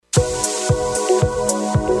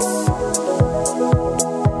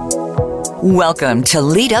Welcome to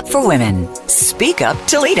Lead Up for Women. Speak Up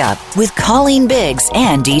to Lead Up with Colleen Biggs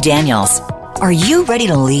and Dee Daniels. Are you ready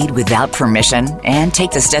to lead without permission and take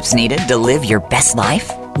the steps needed to live your best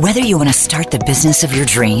life? Whether you want to start the business of your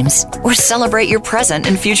dreams or celebrate your present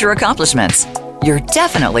and future accomplishments, you're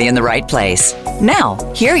definitely in the right place. Now,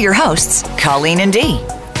 here are your hosts, Colleen and Dee.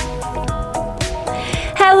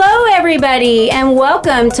 Hello, everybody, and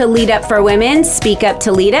welcome to Lead Up for Women, Speak Up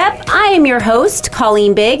to Lead Up. I am your host,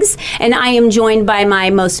 Colleen Biggs, and I am joined by my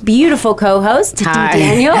most beautiful co-host, Dee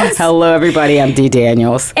Daniels. Hello, everybody. I'm Dee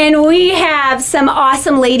Daniels. And we have some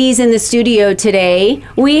awesome ladies in the studio today.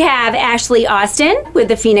 We have Ashley Austin with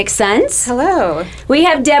the Phoenix Suns. Hello. We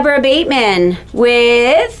have Deborah Bateman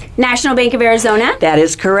with National Bank of Arizona. That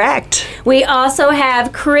is correct. We also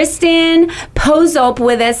have Kristen Poczulp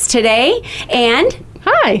with us today, and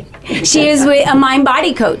Hi. she is a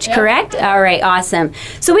mind-body coach, correct? All right, awesome.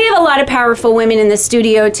 So we have a lot of powerful women in the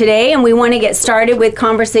studio today, and we want to get started with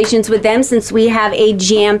conversations with them since we have a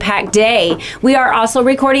jam-packed day. We are also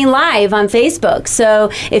recording live on Facebook, so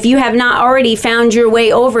if you have not already found your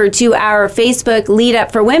way over to our Facebook Lead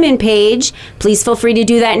Up for Women page, please feel free to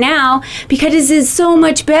do that now, because it is so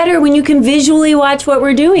much better when you can visually watch what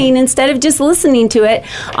we're doing instead of just listening to it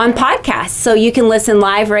on podcasts. So you can listen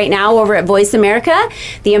live right now over at Voice America,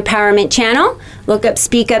 the Empowerment Channel. Look up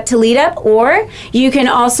Speak Up to Lead Up, or you can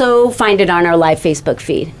also find it on our live Facebook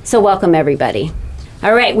feed. So welcome, everybody.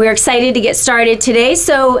 All right, we're excited to get started today.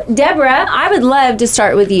 So, Deborah, I would love to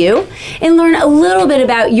start with you and learn a little bit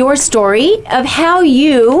about your story of how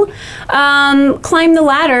you climbed the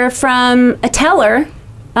ladder from a teller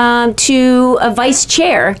to a vice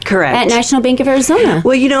chair. Correct. At National Bank of Arizona.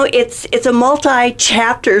 Well, you know, it's a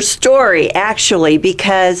multi-chapter story, actually,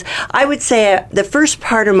 because I would say the first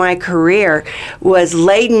part of my career was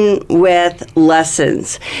laden with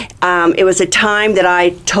lessons. It was a time that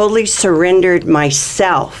I totally surrendered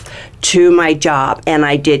myself to my job, and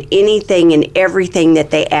I did anything and everything that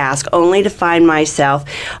they asked, only to find myself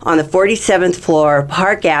on the 47th floor of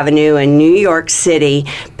Park Avenue in New York City,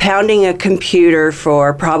 pounding a computer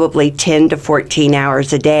for probably 10 to 14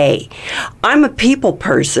 hours a day. I'm a people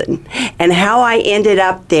person, and how I ended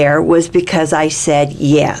up there was because I said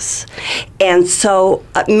yes. And so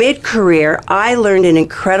mid-career, I learned an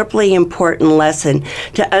incredibly important lesson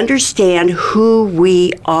to understand who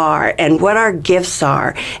we are and what our gifts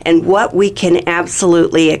are and what we can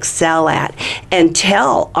absolutely excel at, and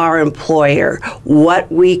tell our employer what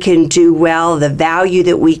we can do well, the value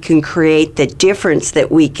that we can create, the difference that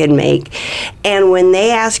we can make. And when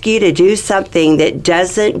they ask you to do something that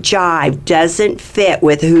doesn't jive, doesn't fit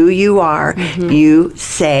with who you are, you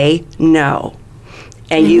say no.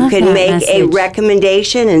 And you can make a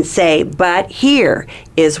recommendation and say, but here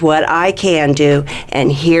is what I can do,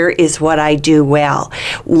 and here is what I do well.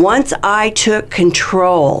 Once I took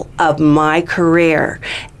control of my career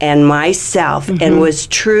and myself and was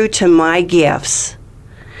true to my gifts,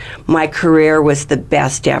 my career was the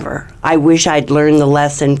best ever. I wish I'd learned the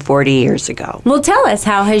lesson 40 years ago. Well, tell us,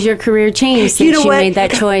 how has your career changed since you made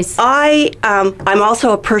that choice? I'm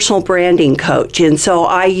also a personal branding coach, and so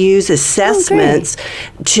I use assessments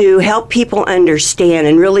to help people understand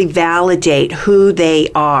and really validate who they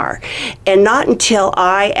are. And not until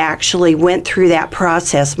I actually went through that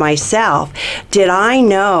process myself did I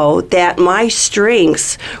know that my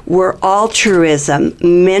strengths were altruism,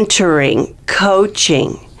 mentoring,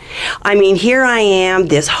 coaching. I mean, here I am,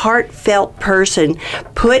 this heartfelt person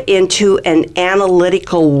put into an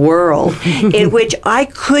analytical world in which I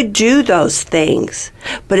could do those things,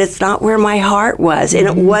 but it's not where my heart was, and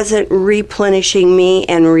it wasn't replenishing me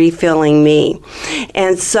and refilling me.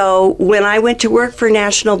 And so when I went to work for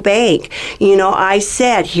National Bank, you know, I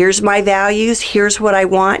said, here's my values, here's what I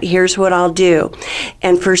want, here's what I'll do.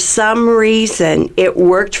 And for some reason, it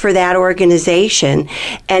worked for that organization.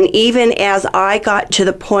 And even as I got to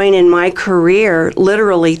the point in my career,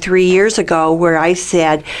 literally 3 years ago, where I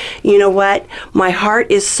said, you know what, my heart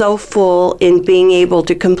is so full in being able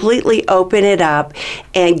to completely open it up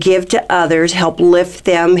and give to others, help lift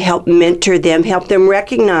them, help mentor them, help them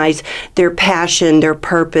recognize their passion, their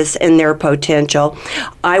purpose, and their potential.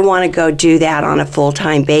 I want to go do that on a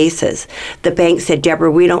full-time basis. The bank said, Deborah,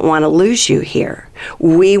 we don't want to lose you here.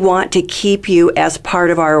 We want to keep you as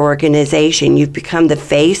part of our organization. You've become the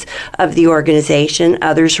face of the organization.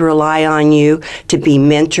 Others rely on you to be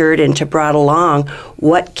mentored and to brought along.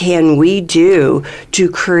 What can we do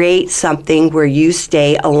to create something where you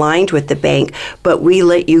stay aligned with the bank, but we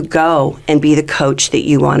let you go and be the coach that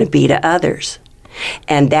you want to be to others?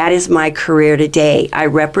 And that is my career today. I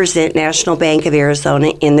represent National Bank of Arizona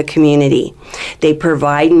in the community. They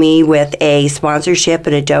provide me with a sponsorship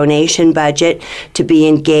and a donation budget to be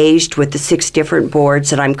engaged with the 6 different boards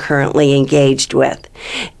that I'm currently engaged with.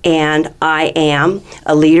 And I am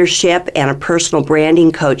a leadership and a personal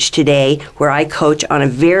branding coach today, where I coach on a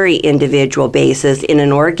very individual basis in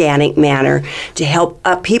an organic manner to help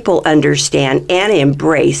people understand and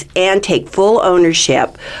embrace and take full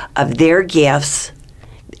ownership of their gifts,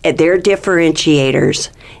 their differentiators,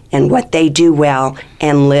 and what they do well,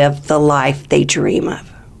 and live the life they dream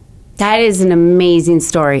of. That is an amazing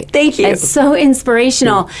story. Thank you. It's so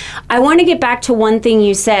inspirational. I want to get back to one thing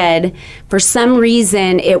you said. For some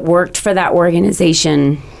reason, it worked for that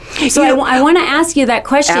organization. So I want to ask you that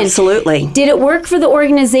question. Absolutely. Did it work for the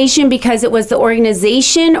organization because it was the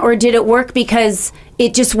organization, or did it work because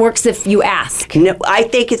it just works if you ask? No, I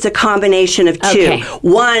think it's a combination of two. Okay.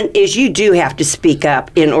 One is you do have to speak up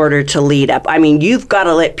in order to lead up. I mean, you've got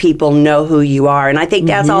to let people know who you are. And I think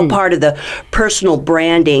that's all part of the personal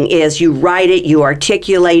branding is you write it, you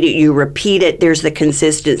articulate it, you repeat it. There's the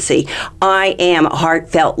consistency. I am a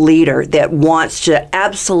heartfelt leader that wants to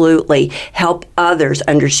absolutely help others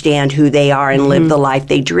understand who they are and live the life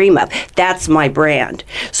they dream of. That's my brand.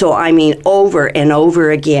 So, I mean, over and over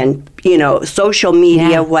again, social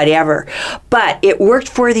media, whatever. But it worked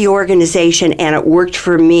for the organization and it worked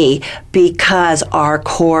for me because our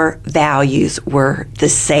core values were the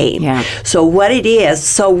same. Yeah. So what it is,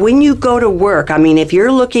 so when you go to work, I mean, if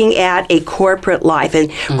you're looking at a corporate life,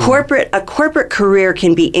 and a corporate career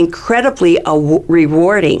can be incredibly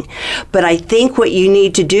rewarding, but I think what you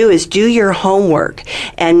need to do is do your homework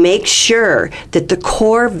and make sure that the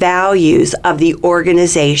core values of the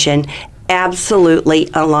organization absolutely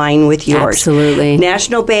align with yours. Absolutely.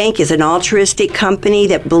 National Bank is an altruistic company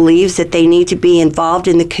that believes that they need to be involved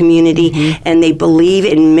in the community, and they believe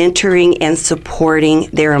in mentoring and supporting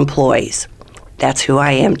their employees. That's who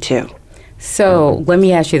I am too. So let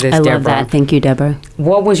me ask you this, Deborah. I love that. Thank you, Deborah.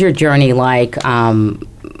 What was your journey like?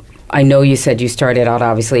 I know you said you started out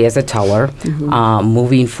obviously as a teller,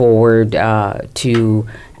 moving forward to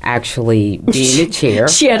actually being a chair.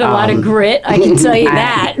 She had a lot of grit, I can tell you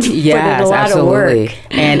that. Yes, a lot absolutely. Of work.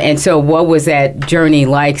 And so what was that journey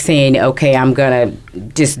like, saying, okay, I'm going to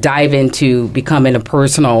just dive into becoming a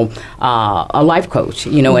life coach,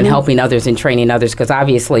 and helping others and training others? Because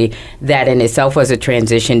obviously that in itself was a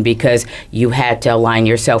transition, because you had to align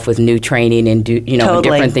yourself with new training and do,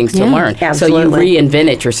 different things to learn. Absolutely. So you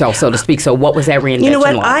reinvented yourself, so to speak. So what was that reinvention You know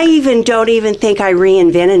what? like? I don't even think I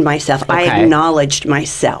reinvented myself. Okay. I acknowledged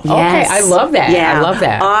myself. Yes. Okay, I love that. Yeah. I love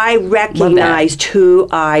that. I recognized who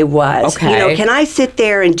I was. Okay. Can I sit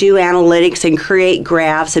there and do analytics and create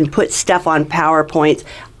graphs and put stuff on PowerPoints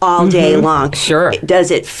all day long? Sure.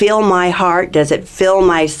 Does it fill my heart? Does it fill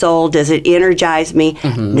my soul? Does it energize me?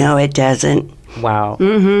 No, it doesn't. Wow.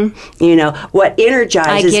 What energizes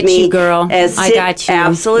I get me you, girl. I got you.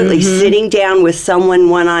 Absolutely. Sitting down with someone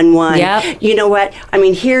one-on-one. Yep. You know what? I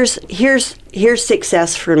mean, here's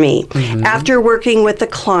success for me. After working with the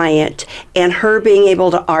client and her being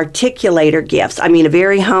able to articulate her gifts, I mean, a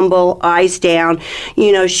very humble, eyes down,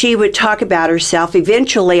 she would talk about herself.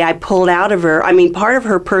 Eventually, I pulled out of her, part of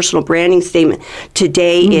her personal branding statement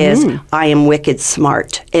today is, I am wicked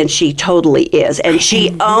smart. And she totally is. And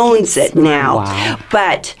she owns it now. Wow.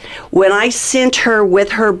 But when I sent her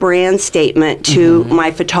with her brand statement to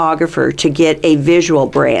my photographer to get a visual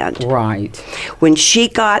brand, right, when she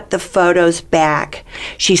got the photos back,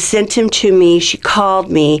 she sent him to me, she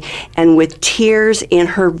called me, and with tears in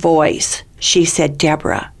her voice, she said,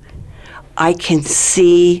 Deborah, I can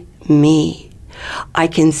see me. I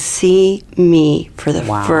can see me for the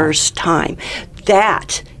first time.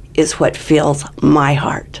 That is what fills my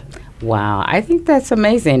heart. Wow, I think that's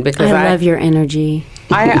amazing, because I love your energy.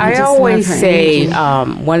 I always say,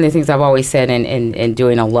 one of the things I've always said in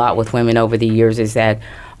doing a lot with women over the years is that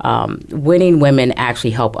winning women actually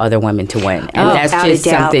help other women to win. And that's just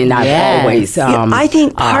something I've always I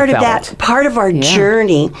think part of that, part of our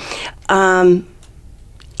journey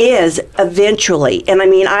is eventually, and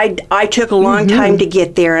I took a long time to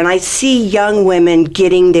get there, and I see young women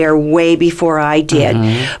getting there way before I did,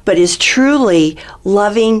 but is truly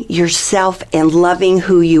loving yourself and loving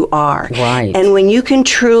who you are. Right. And when you can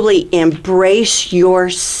truly embrace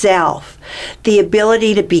yourself, the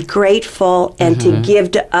ability to be grateful and to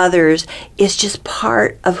give to others is just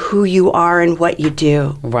part of who you are and what you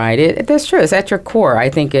do. Right. That's true. It's at your core. I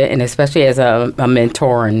think, and especially as a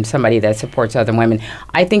mentor and somebody that supports other women,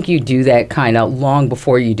 I think you do that kind of long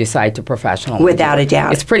before you decide to professionalize. Without a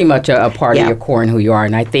doubt. It's pretty much a part of your core and who you are.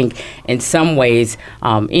 And I think in some ways,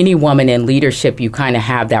 any woman in leadership, you kind of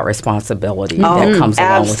have that responsibility that comes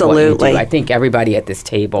along with what you do. I think everybody at this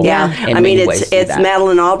table. Yeah. I mean, it's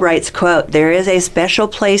Madeleine Albright's quote, there is a special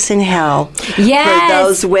place in hell for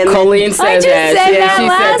those women. Colleen said that. She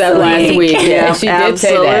said that last week. Yeah, she did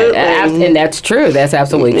say that. And that's true. That's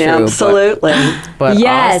absolutely true. Absolutely. But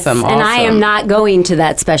yes, awesome. And I am not going to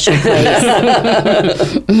that special place.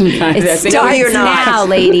 It starts now,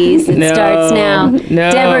 ladies. It starts now.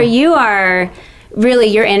 No. Deborah, you are really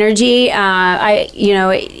your energy. We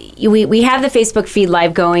have the Facebook feed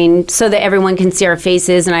live going so that everyone can see our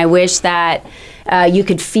faces, and I wish that you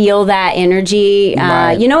could feel that energy.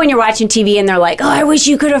 Right. You know, when you're watching TV and they're like, oh, I wish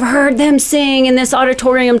you could have heard them sing in this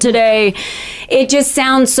auditorium today. It just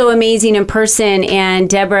sounds so amazing in person. And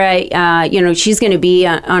Deborah, she's going to be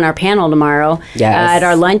on our panel tomorrow at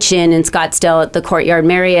our luncheon in Scottsdale at the Courtyard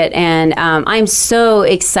Marriott. And I'm so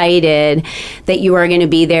excited that you are going to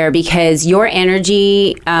be there because your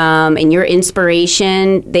energy and your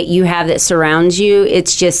inspiration that you have that surrounds you,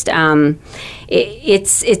 it's just...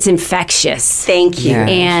 It's infectious. Thank you.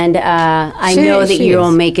 And I know that you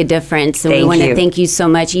will make a difference. And we want to thank you so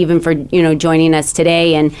much even for, joining us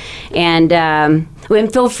today. And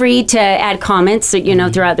feel free to add comments,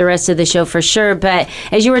 throughout the rest of the show for sure. But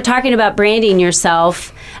as you were talking about branding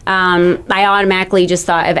yourself, I automatically just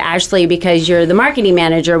thought of Ashley because you're the marketing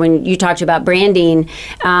manager when you talked about branding.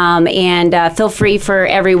 And feel free for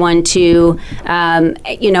everyone to,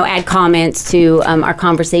 add comments to our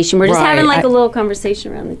conversation. We're just having like a little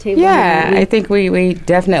conversation around the table. Yeah, I think we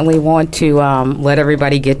definitely want to let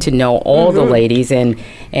everybody get to know all the ladies. And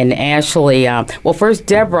Ashley, first,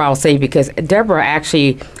 Deborah, I'll say, because Deborah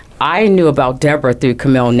actually... I knew about Deborah through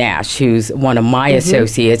Camille Nash, who's one of my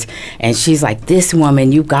associates, and she's like, this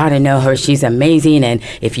woman, you got to know her. She's amazing, and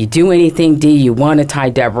if you do anything, Dee, you want to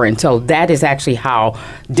tie Deborah. And so that is actually how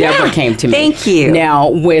Deborah came to me. Thank you.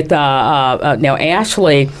 Now, with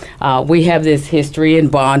Ashley, we have this history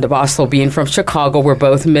and bond of also being from Chicago. We're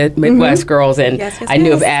both Midwest girls, and I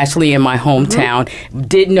knew of Ashley in my hometown.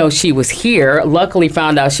 Didn't know she was here. Luckily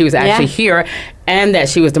found out she was actually here, and that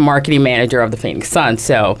she was the marketing manager of the Phoenix Sun.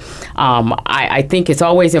 So I think it's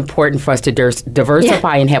always important for us to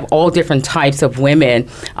diversify and have all different types of women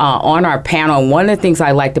on our panel. And one of the things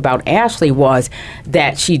I liked about Ashley was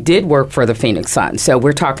that she did work for the Phoenix Sun. So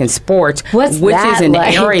we're talking sports, which is an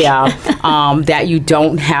area that you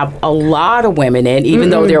don't have a lot of women in, even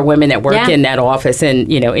though there are women that work in that office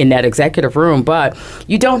and, in that executive room. But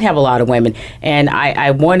you don't have a lot of women. And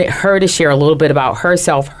I wanted her to share a little bit about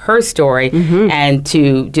herself, her story, and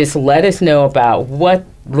to just let us know about what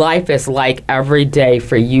life is like every day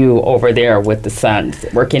for you over there with the Suns,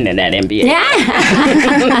 working in that NBA.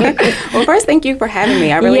 Yeah. Well, first, thank you for having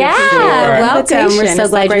me. I really appreciate your welcome. We're so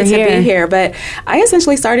glad you're here. To be here. But I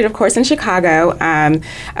essentially started, of course, in Chicago.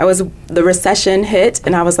 The recession hit,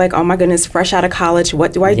 and I was like, oh my goodness, fresh out of college,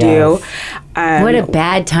 what do I do? What a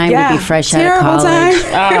bad time to be fresh out of college.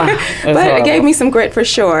 But it gave me some grit for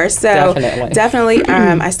sure. So definitely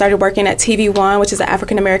I started working at TV One, which is an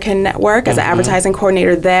African American network, as an advertising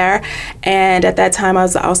coordinator there. And at that time, I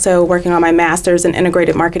was also working on my master's in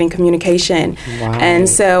integrated marketing communication. Wow. And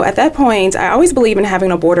so at that point, I always believe in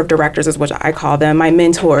having a board of directors, is what I call them, my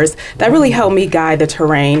mentors, that really help me guide the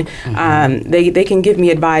terrain. They can give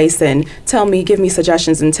me advice and give me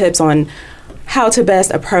suggestions and tips on how to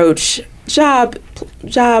best approach job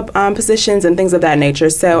positions and things of that nature.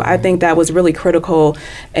 So I think that was really critical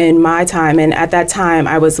in my time. And at that time,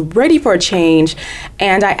 I was ready for a change.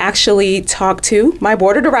 And I actually talked to my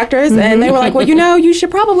board of directors, and they were like, well, you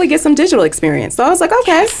should probably get some digital experience. So I was like,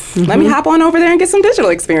 okay, let me hop on over there and get some digital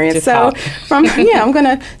experience. I'm going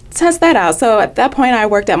to test that out. So at that point, I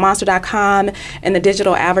worked at Monster.com in the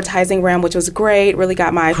digital advertising realm, which was great. Really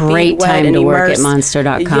got my feet wet and immersed. Great time to work at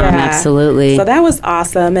Monster.com, absolutely. So that was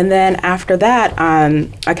awesome. And then after that,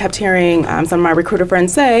 I kept hearing some of my recruiter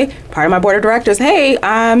friends say, part of my board of directors, hey,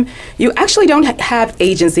 you actually don't have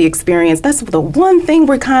agency experience. That's the one thing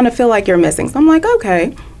we kind of feel like you're missing. So I'm like,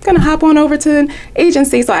 okay, going to hop on over to an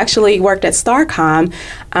agency. So I actually worked at Starcom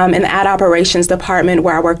in the ad operations department,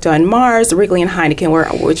 where I worked on Mars, Wrigley, and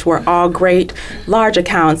Heineken, which were all great large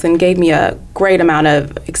accounts, and gave me a great amount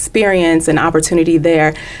of experience and opportunity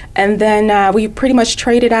there. And then we pretty much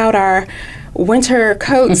traded out winter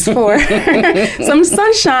coats for some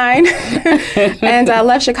sunshine. And I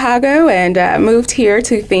left Chicago and moved here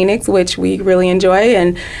to Phoenix, which we really enjoy.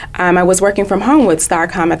 And I was working from home with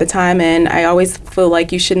Starcom at the time, and I always feel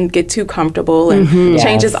like you shouldn't get too comfortable, and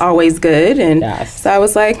change is always good. And so I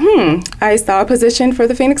was like, I saw a position for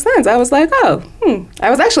the Phoenix Suns. I was like, I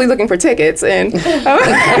was actually looking for tickets, and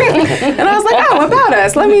and I was like, about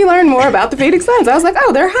us. Let me learn more about the Phoenix Suns. I was like,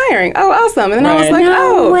 they're hiring. Oh, awesome. And then I was like,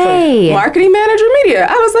 marketing manager media.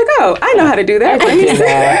 I was like, I know how to do that. Let me see.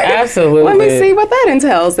 Absolutely. Let me see what that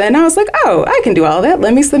entails. And I was like, I can do all that.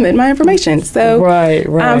 Let me submit my information. So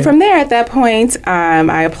from there, at that point,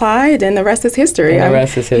 I applied, and the rest is history. And the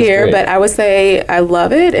rest is history. Here, but I would say I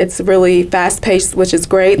love it. It's really fast-paced, which is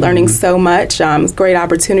great. Learning so much. It's a great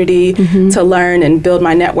opportunity to learn and build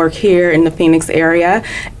my network here in the Phoenix area,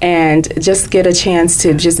 and just get a chance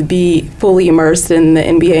to just be fully immersed in the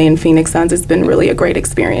NBA and Phoenix Suns. It's been really a great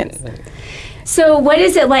experience. So what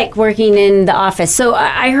is it like working in the office? So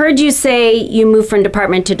I heard you say you moved from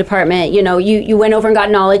department to department. You know, you went over and got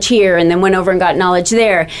knowledge here and then went over and got knowledge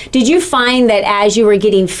there. Did you find that as you were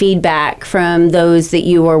getting feedback from those that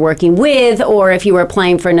you were working with, or if you were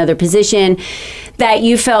applying for another position, that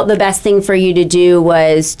you felt the best thing for you to do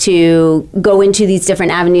was to go into these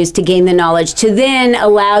different avenues to gain the knowledge, to then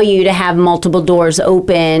allow you to have multiple doors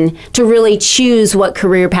open to really choose what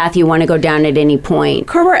career path you want to go down at any point?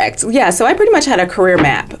 Correct. Yeah, so I pretty much had a career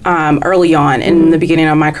map early on in the beginning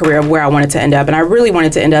of my career of where I wanted to end up. And I really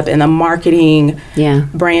wanted to end up in the marketing,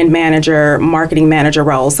 brand manager, marketing manager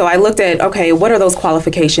role. So I looked at, okay, what are those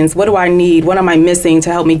qualifications? What do I need? What am I missing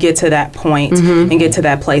to help me get to that point and get to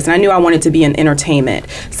that place? And I knew I wanted to be in entertainment.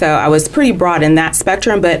 So I was pretty broad in that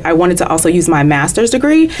spectrum, but I wanted to also use my master's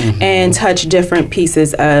degree and touch different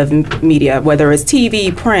pieces of media, whether it's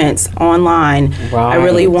TV, print, online. I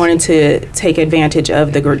really wanted to take advantage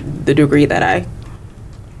of the degree that I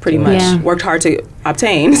pretty much worked hard to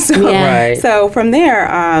obtain. So from there,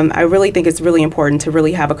 I really think it's really important to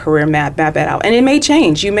really have a career map it out. And it may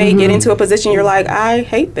change. You may get into a position you're like, I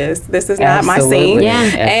hate this. This is not my scene.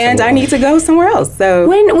 And I need to go somewhere else. So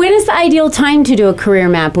when is the ideal time to do a career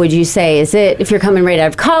map, would you say? Is it if you're coming right out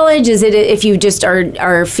of college? Is it if you just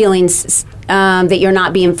are feeling that you're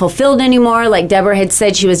not being fulfilled anymore? Like Deborah had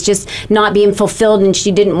said, she was just not being fulfilled and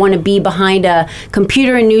she didn't want to be behind a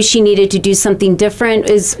computer and knew she needed to do something different.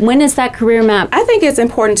 When is that career map? I think it's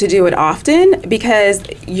important to do it often, because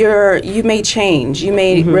you may change. You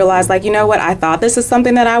may realize, like, you know what, I thought this is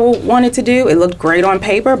something that I wanted to do. It looked great on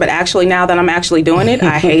paper, but actually now that I'm actually doing it,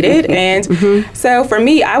 I hate it. And so for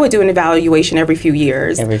me, I would do an evaluation every few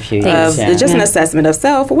years. Just an assessment of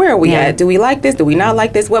self. Where are we at? Do we like this? Do we not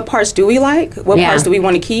like this? What parts do we like? What parts do we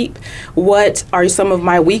want to keep? What are some of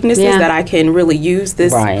my weaknesses that I can really use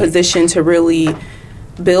this position to really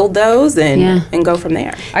build those and go from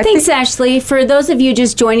there. Thanks, Ashley. For those of you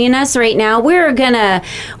just joining us right now, we're going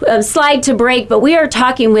to slide to break, but we are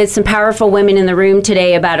talking with some powerful women in the room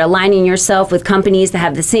today about aligning yourself with companies that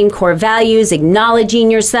have the same core values,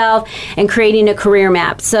 acknowledging yourself, and creating a career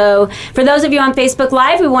map. So for those of you on Facebook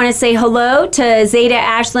Live, we want to say hello to Zeta,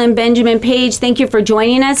 Ashlyn, Benjamin, Paige. Thank you for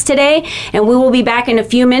joining us today, and we will be back in a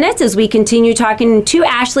few minutes as we continue talking to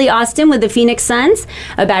Ashley Austin with the Phoenix Suns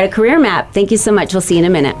about a career map. Thank you so much. We'll see you in a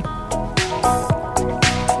minute.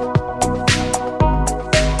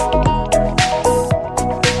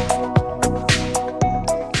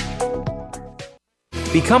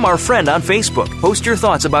 Become our friend on Facebook. Post your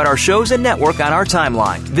thoughts about our shows and network on our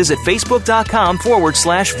timeline. Visit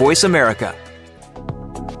facebook.com/Voice America.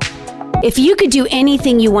 If you could do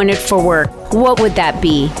anything you wanted for work, what would that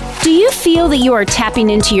be? Do you feel that you are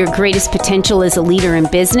tapping into your greatest potential as a leader in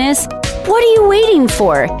business? What are you waiting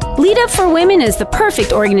for? Lead Up for Women is the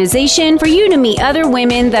perfect organization for you to meet other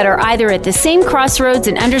women that are either at the same crossroads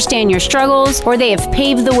and understand your struggles, or they have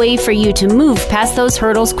paved the way for you to move past those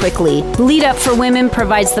hurdles quickly. Lead Up for Women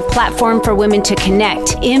provides the platform for women to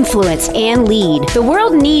connect, influence, and lead. The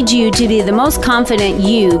world needs you to be the most confident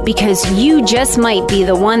you, because you just might be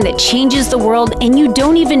the one that changes the world and you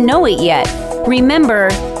don't even know it yet.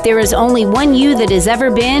 Remember, there is only one you that has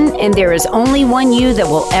ever been, and there is only one you that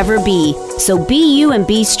will ever be. So be you and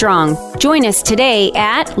be strong. Join us today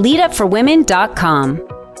at leadupforwomen.com.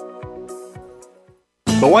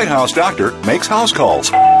 The White House doctor makes house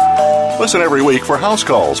calls. Listen every week for House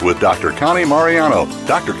Calls with Dr. Connie Mariano.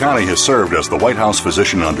 Dr. Connie has served as the White House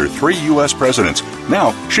physician under 3 U.S. presidents.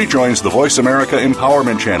 Now, she joins the Voice America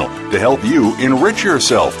Empowerment Channel to help you enrich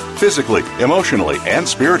yourself physically, emotionally, and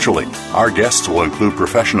spiritually. Our guests will include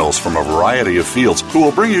professionals from a variety of fields who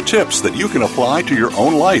will bring you tips that you can apply to your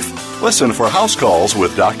own life. Listen for House Calls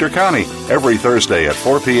with Dr. Connie every Thursday at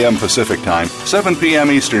 4 p.m. Pacific Time, 7 p.m.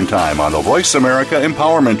 Eastern Time on the Voice America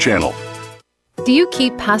Empowerment Channel. Do you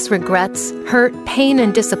keep past regrets, hurt, pain,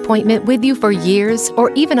 and disappointment with you for years or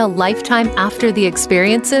even a lifetime after the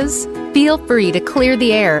experiences? Feel free to clear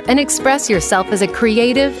the air and express yourself as a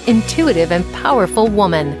creative, intuitive, and powerful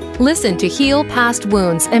woman. Listen to Heal Past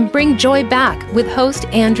Wounds and Bring Joy Back with host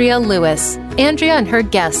Andrea Lewis. Andrea and her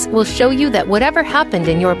guests will show you that whatever happened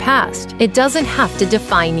in your past, it doesn't have to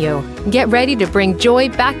define you. Get ready to bring joy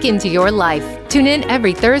back into your life. Tune in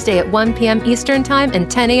every Thursday at 1 p.m. Eastern Time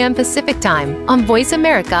and 10 a.m. Pacific Time on Voice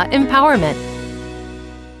America Empowerment.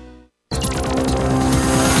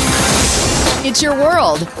 It's your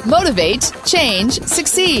world. Motivate, change,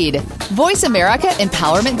 succeed.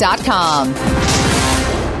 VoiceAmericaEmpowerment.com.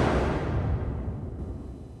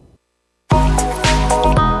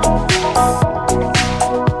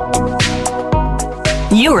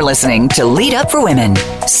 You are listening to Lead Up for Women.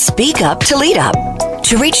 Speak up to lead up.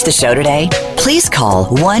 To reach the show today, please call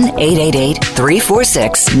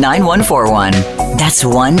 1-888-346-9141. That's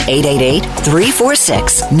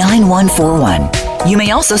 1-888-346-9141. You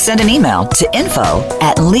may also send an email to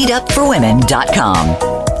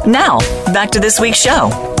info@leadupforwomen.com. Now, back to this week's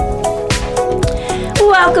show.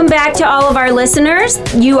 Welcome back to all of our listeners.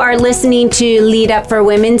 You are listening to Lead Up for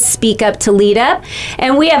Women, Speak Up to Lead Up.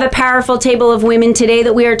 And we have a powerful table of women today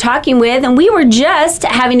that we are talking with. And we were just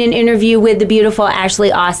having an interview with the beautiful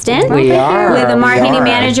Ashley Austin. We are. With a marketing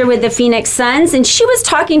manager with the Phoenix Suns. And she was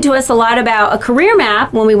talking to us a lot about a career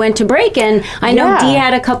map when we went to break. And I know Dee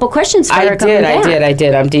had a couple questions for her. I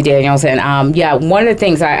did. I'm Dee Daniels. And one of the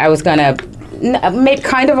things I was going to make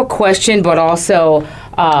kind of a question, but also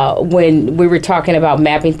when we were talking about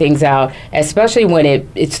mapping things out, especially when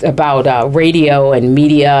it's about radio and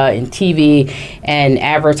media and TV and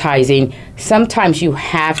advertising, sometimes you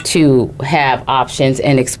have to have options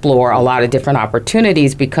and explore a lot of different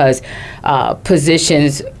opportunities because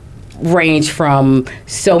positions range from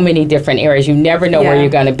so many different areas. You never know where you're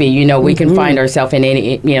going to be. You know, we can find ourselves in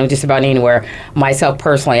any, just about anywhere. Myself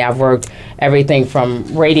personally, I've worked everything from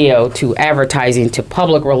radio to advertising to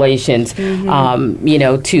public relations,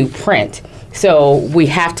 to print. So we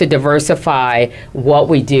have to diversify what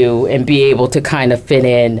we do and be able to kind of fit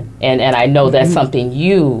in. And I know that's something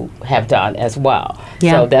you have done as well.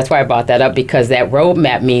 Yeah. So that's why I brought that up, because that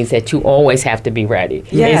roadmap means that you always have to be ready.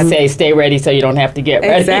 They say stay ready so you don't have to get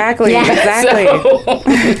ready. Exactly.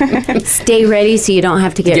 Stay ready so you don't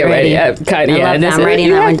have to get ready. I love that. I'm writing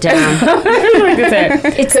that one down.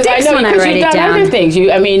 It sticks when I write it down. Other things.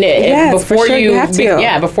 Before you got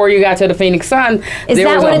to the Phoenix Sun,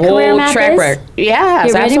 there was a whole track record. Yeah,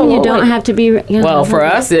 you're ready when you don't have to be. Well, for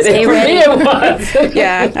us, for me it was.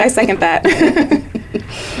 Yeah, I second that.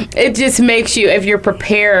 It just makes you, if you're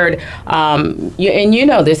prepared, and you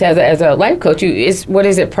know this as a life coach,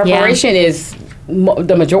 preparation is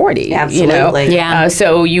the majority. Absolutely.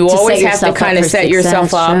 So you always have to kind of set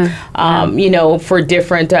yourself up, for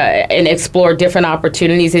different, and explore different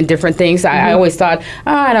opportunities and different things. I always thought,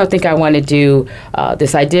 I don't think I want to do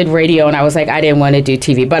this. I did radio, and I was like, I didn't want to do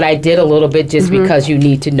TV, but I did a little bit just because you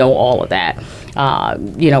need to know all of that.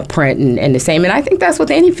 Print and the same. And I think that's with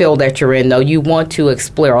any field that you're in, though. You want to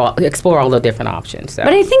explore all the different options. So.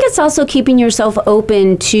 But I think it's also keeping yourself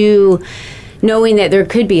open to knowing that there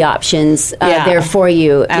could be options there for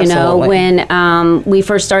you. Absolutely. When we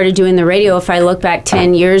first started doing the radio, if I look back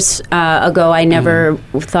 10 years ago, I never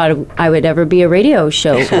thought I would ever be a radio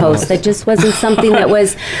show host. That just wasn't something that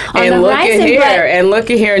was on the horizon. And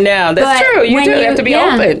look at here now. That's true. You do have to be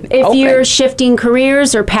open. If you're shifting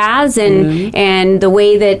careers or paths and the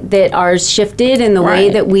way that ours shifted and the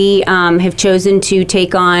way that we have chosen to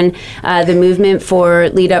take on the movement for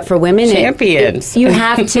Lead Up for Women. Champions. You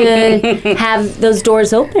have to have those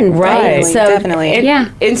doors open, right? So definitely,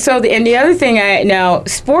 And so, the other thing,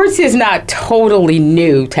 sports is not totally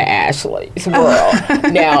new to Ashley's world.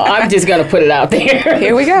 Now, I'm just going to put it out there.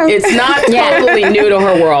 Here we go. It's not totally new to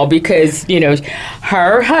her world because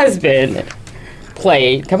her husband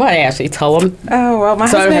played. Come on, Ashley, tell them. Oh, well, my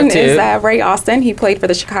husband is Ray Austin. He played for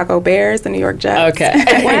the Chicago Bears, the New York Jets. Okay.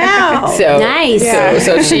 Wow. So nice. Yeah.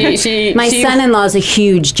 So she my son-in-law is a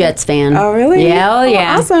huge Jets fan. Oh, really? Yeah. Oh,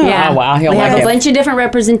 yeah. Awesome. Yeah. Oh, wow. We have a bunch of different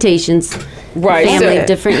representations. Right. Family,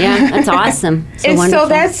 different. Yeah. That's awesome. And so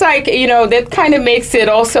that's like, that kind of makes it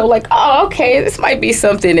also like, oh, okay, this might be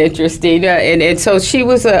something interesting. And so she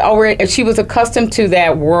was accustomed to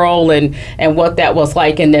that world and what that was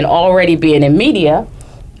like. And then already being in media,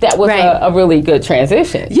 that was a really good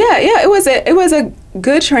transition. Yeah. It was a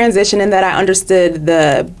good transition in that I understood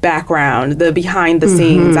the background, the behind the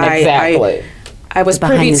scenes. Exactly. I was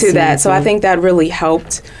privy to that. So I think that really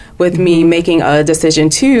helped with me making a decision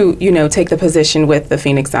to, take the position with the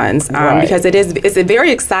Phoenix Suns because it's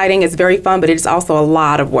very exciting, it's very fun, but it's also a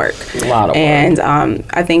lot of work. And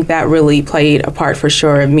I think that really played a part for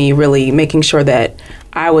sure of me really making sure that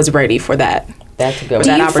I was ready for that. That's a good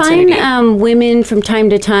one. Do you find women from time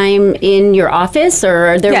to time in your office, or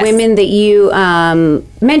are there women that you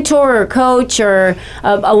mentor or coach or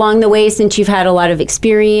along the way since you've had a lot of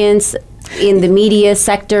experience in the media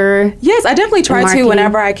sector? Yes, I definitely try to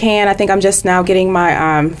whenever I can. I think I'm just now getting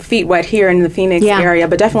my feet wet here in the Phoenix area,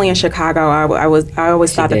 but definitely in Chicago, I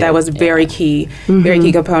always thought that was very key, very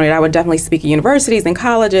key component. I would definitely speak at universities and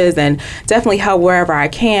colleges and definitely help wherever I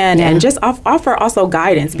can and just offer also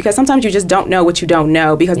guidance, because sometimes you just don't know what you don't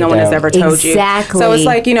know because no one has ever told you. So it's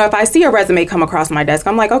like, if I see a resume come across my desk,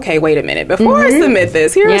 I'm like, okay, wait a minute. Before I submit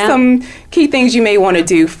this, here are some key things you may want to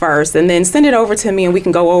do first, and then send it over to me and we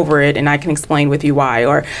can go over it and I can explain with you why.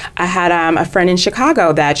 Or I had a friend in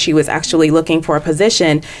Chicago that she was actually looking for a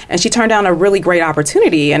position and she turned down a really great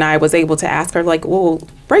opportunity, and I was able to ask her, like, well,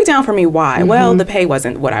 break down for me why. Well, the pay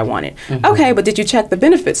wasn't what I wanted. Okay, but did you check the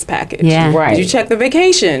benefits package? Did you check the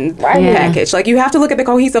vacation package? Like, you have to look at the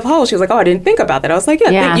cohesive whole. She was like, oh, I didn't think about that. I was like,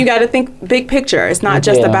 you got to think big picture. It's not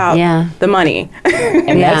just about the money.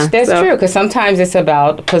 And that's true, because sometimes it's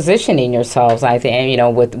about positioning yourselves, I think,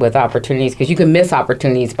 with opportunities, because you can miss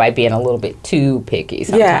opportunities by being a little bit too picky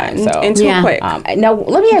sometimes. And too quick. Now,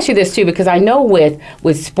 let me ask you this, too, because I know with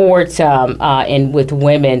sports and with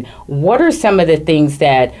women, what are some of the things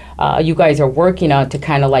that you guys are working on to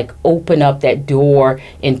kind of like open up that door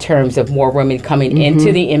in terms of more women coming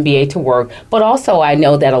into the NBA to work? But also, I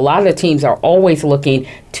know that a lot of the teams are always looking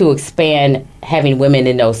to expand having women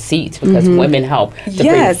in those seats, because women help to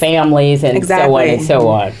bring families and so on and so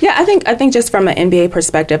on. Yeah, I think just from an NBA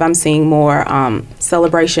perspective, I'm seeing more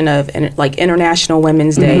celebration of International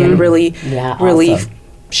Women's Day and really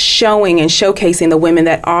showing and showcasing the women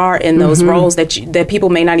that are in those roles that people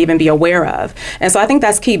may not even be aware of. And so I think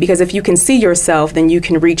that's key, because if you can see yourself, then you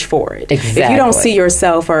can reach for it. If you don't see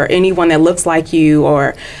yourself or anyone that looks like you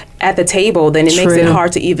or at the table, then it makes it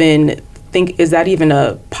hard to even think, is that even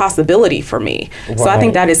a possibility for me? So I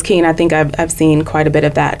think that is key, and I think I've seen quite a bit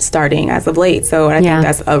of that starting as of late. So I think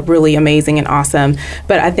that's really amazing and awesome.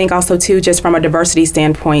 But I think also, too, just from a diversity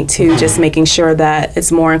standpoint, too, just making sure that it's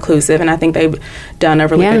more inclusive, and I think they've done a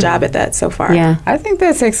really good job at that so far. I think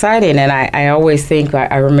that's exciting, and I always think,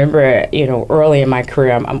 I remember, early in my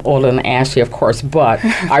career, I'm older than Ashley, of course, but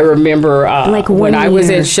I remember when I was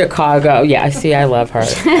in Chicago, I love her.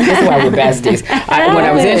 This is why we're besties. When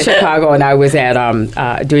I was in Chicago, and I was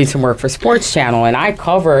at doing some work for Sports Channel, and I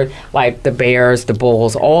covered like the Bears, the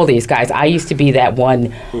Bulls, all these guys. I used to be that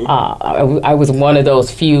one. I was one of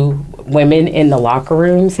those few women in the locker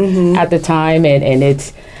rooms at the time,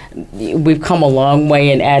 and we've come a long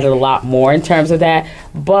way and added a lot more in terms of that.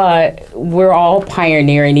 But we're all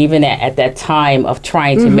pioneering, even at that time, of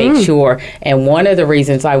trying to make sure. And one of the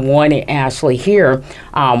reasons I wanted Ashley here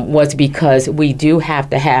was because we do have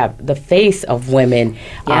to have the face of women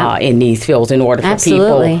in these fields in order for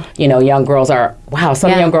people. Young girls are,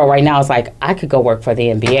 some young girl right now is like, I could go work for the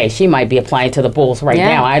NBA. She might be applying to the Bulls right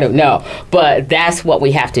now. I don't know. But that's what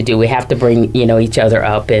we have to do. We have to bring, each other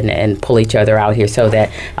up and pull each other out here so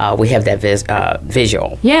that we have that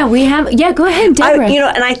visual. Yeah, we have. Yeah, go ahead, Deborah.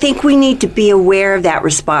 And I think we need to be aware of that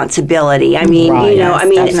responsibility. I mean,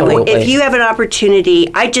 absolutely. If you have an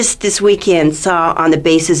opportunity, I just this weekend saw On the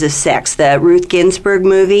Basis of Sex, the Ruth Ginsburg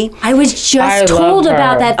movie. I was just told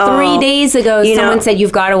about that 3 days ago. Someone said,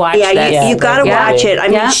 you've got to watch that. You've got to watch it. I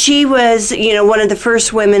mean, she was, one of the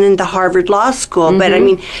first women into Harvard Law School, but I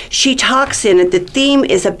mean, she talks in it, the theme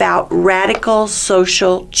is about radical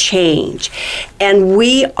social change. And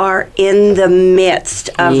we are in the midst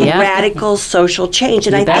of radical social change.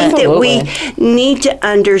 And I think that we need to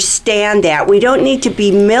understand that. We don't need to be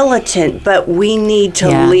militant, but we need to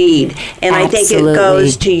lead. And I think it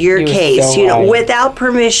goes to your case, without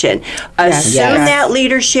permission. Assume that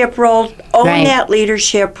leadership role, own that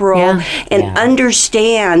leadership role, and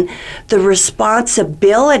understand the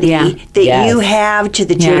responsibility that you have to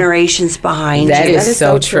the generations behind you. That is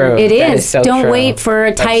so true. It is. Don't wait for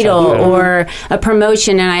a title or a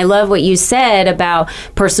promotion. And I love what you said about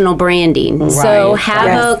personal branding. So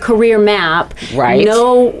have a career map, right.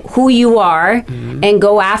 know who you are, and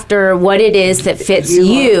go after what it is that fits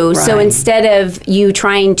you. Right. So instead of you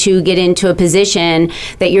trying to get into a position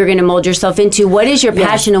that you're going to mold yourself into, what is your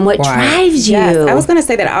passion and what drives you? Yes. I was going to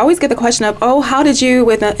say that I always get the question of, how did you,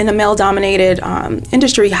 in a male-dominated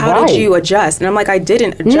industry, how did you adjust? And I'm like, I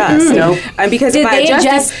didn't adjust. Nope. Because did if I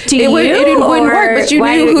adjust to it you? It wouldn't work, but you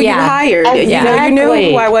knew who you hired. Exactly. You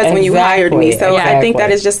knew who I was when you hired me. So I think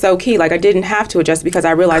that is just so key. Like, I didn't have to adjust because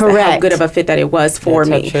I realized how good of a fit that it was for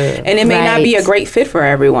me. So and it may not be a great fit for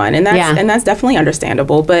everyone. And that's definitely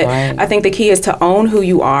understandable. But I think the key is to own who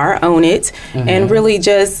you are, own it, and really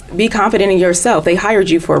just be confident in yourself. They hired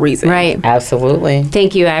you for a reason. Right. Absolutely.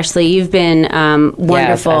 Thank you, Ashley. You've been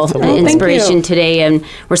wonderful inspiration today, and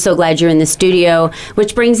we're so glad you're in the studio.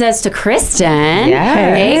 Which brings us to Kristen.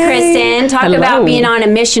 Hey, Kristen. Talk about being on a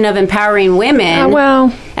mission of empowering women.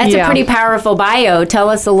 That's a pretty powerful bio. Tell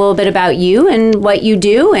us a little bit about you and what you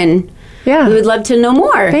do, and we would love to know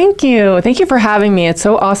more. Thank you. Thank you for having me. It's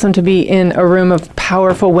so awesome to be in a room of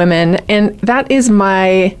powerful women, and that is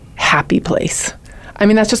my happy place. I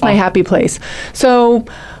mean, that's just my happy place. So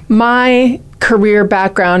my career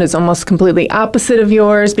background is almost completely opposite of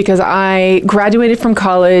yours because I graduated from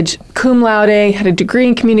college, cum laude, had a degree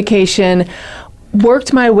in communication,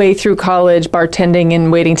 worked my way through college bartending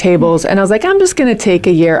and waiting tables, and I was like, I'm just going to take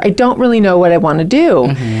a year. I don't really know what I want to do.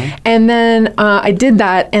 And then I did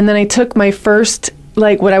that, and then I took my first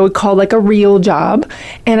what I would call a real job,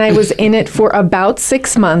 and I was in it for about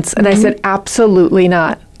 6 months, and I said, absolutely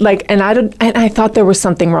not. And I thought there was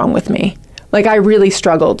something wrong with me. I really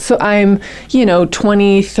struggled. So I'm,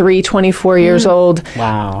 23, 24 years old.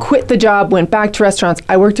 Wow. Quit the job, went back to restaurants.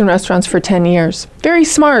 I worked in restaurants for 10 years. Very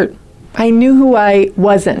smart. I knew who I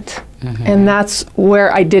wasn't. And that's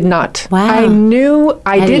where I did not. Wow. I knew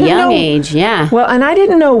I didn't know. At a young age, Well, and I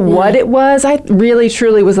didn't know what it was. I really,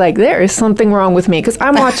 truly was like, there is something wrong with me. Because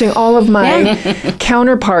I'm watching all of my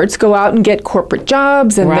counterparts go out and get corporate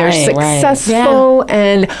jobs, and they're successful.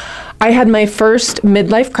 And I had my first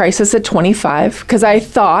midlife crisis at 25 because I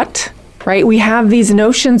thought, we have these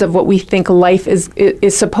notions of what we think life is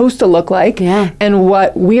supposed to look like, and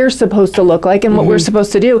what we're supposed to look like, and what we're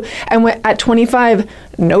supposed to do. And at 25,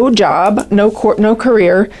 no job, no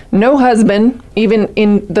career, no husband, even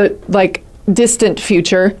in the distant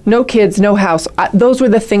future, no kids, no house. Those were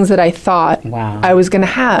the things that I thought I was going to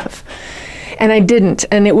have. And I didn't.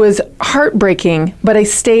 And it was heartbreaking, but I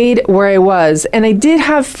stayed where I was. And I did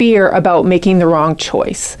have fear about making the wrong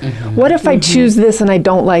choice. What if I choose this and I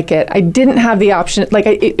don't like it? I didn't have the option.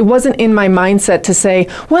 It wasn't in my mindset to say,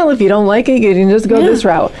 well, if you don't like it, you can just go this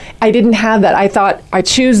route. I didn't have that. I thought, I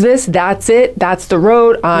choose this, that's it, that's the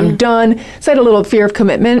road, I'm done. So I had a little fear of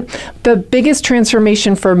commitment. The biggest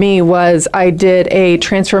transformation for me was I did a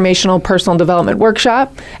transformational personal development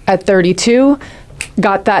workshop at 32.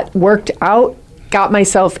 Got that worked out, got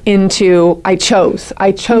myself into, I chose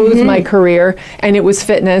my career, and it was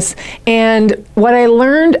fitness. And what I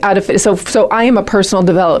learned out of it, so I am a personal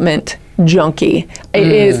development junkie.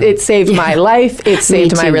 It saved my life, it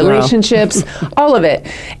saved my relationships, all of it.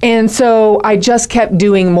 And so I just kept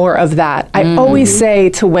doing more of that. I always say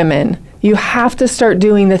to women, you have to start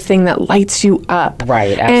doing the thing that lights you up.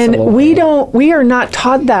 Right, absolutely. And we are not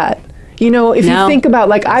taught that. If you think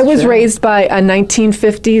about, I was raised by a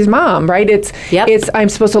 1950s mom, right? It's I'm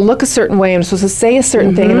supposed to look a certain way, I'm supposed to say a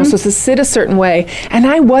certain thing, and I'm supposed to sit a certain way. And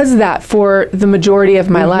I was that for the majority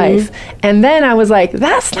of my life. And then I was like,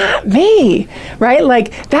 that's not me, right?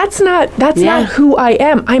 That's not who I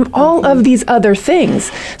am. I'm all of these other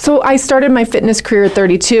things. So I started my fitness career at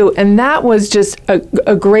 32, and that was just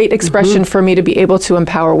a great expression for me to be able to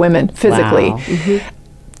empower women physically. Wow.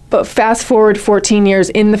 But fast forward 14 years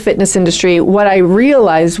in the fitness industry, what I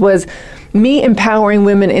realized was me empowering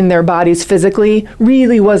women in their bodies physically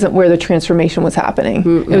really wasn't where the transformation was happening.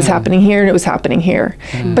 It was happening here and it was happening here.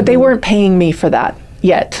 But they weren't paying me for that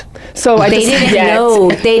yet. So they didn't know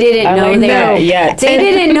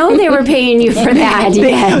they were paying you for that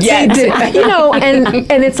yet.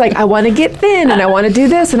 And it's like, I want to get thin and I want to do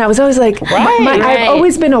this. And I was always like, I've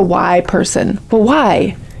always been a why person. But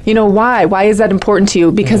why? Why? Why is that important to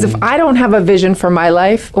you? Because if I don't have a vision for my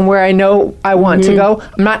life and where I know I want to go,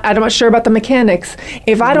 I'm not sure about the mechanics.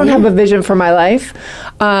 If I don't have a vision for my life,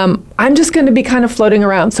 I'm just going to be kind of floating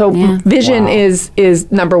around. So vision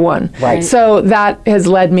is number one. Right. So that has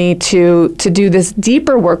led me to do this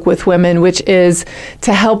deeper work with women, which is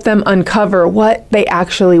to help them uncover what they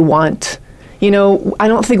actually want. I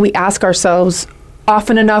don't think we ask ourselves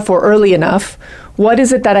often enough or early enough, what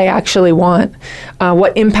is it that I actually want?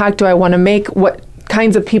 What impact do I want to make? What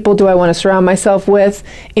kinds of people do I want to surround myself with?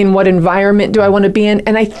 In what environment do I want to be in?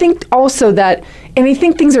 And I think also that, and I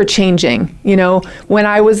think things are changing. You know, when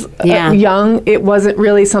I was young, it wasn't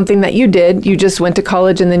really something that you did. You just went to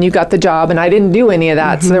college and then you got the job, and I didn't do any of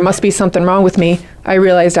that. So there must be something wrong with me. I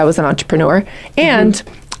realized I was an entrepreneur. And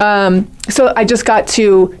so I just got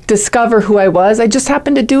to discover who I was. I just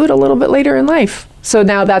happened to do it a little bit later in life. So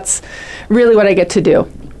now that's really what I get to do.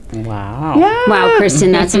 Wow. Yeah. Wow,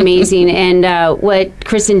 Kristen, that's amazing. And what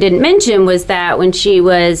Kristen didn't mention was that when she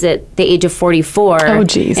was at the age of 44,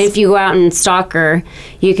 and if you go out and stalk her,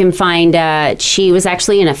 you can find she was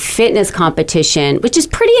actually in a fitness competition, which is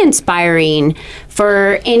pretty inspiring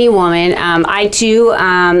for any woman. I too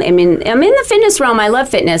I'm in the fitness realm. I love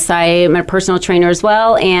fitness. I am a personal trainer as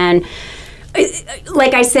well, and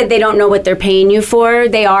like I said, they don't know what they're paying you for.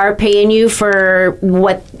 They are paying you for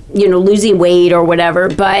what, losing weight or whatever,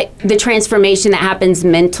 but the transformation that happens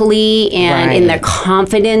mentally and in their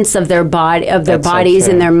confidence of their body, of their bodies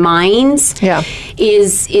and their minds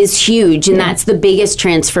is huge. And that's the biggest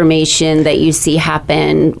transformation that you see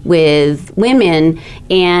happen with women.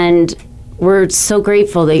 And we're so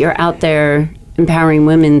grateful that you're out there empowering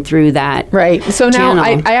women through that. Right. So now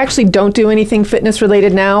I actually don't do anything fitness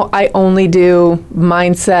related now. I only do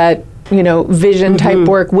mindset, vision type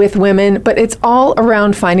work with women, but it's all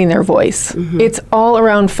around finding their voice. It's all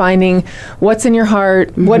around finding what's in your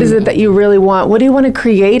heart. What is it that you really want? What do you want to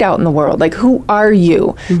create out in the world? Like, who are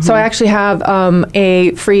you? So I actually have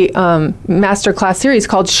a free masterclass series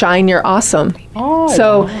called Shine Your Awesome.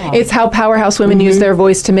 It's how powerhouse women use their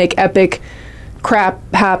voice to make epic crap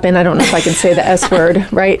happen. I don't know if I can say the S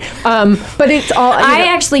word, right? But it's all. I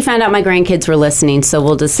actually found out my grandkids were listening, so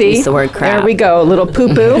we'll just use the word crap. There we go, a little poo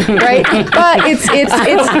poo, right? But it's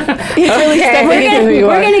really stepping into who you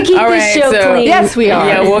are. We're gonna keep this show clean. Yes, we are.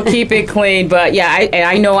 Yeah, we'll keep it clean. But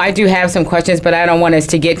I know I do have some questions, but I don't want us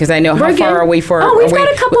to get, because I know how far are we for. Oh, we've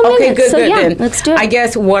got a couple minutes. Okay, good. Then let's do it. I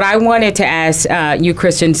guess what I wanted to ask you,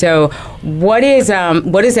 Kristen. So, what does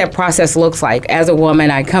that process looks like as a woman?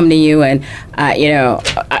 I come to you and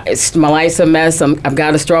my life's a mess. I've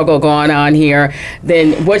got a struggle going on here.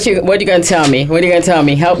 Then what you gonna tell me? What are you gonna tell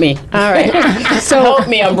me? Help me. All right. So help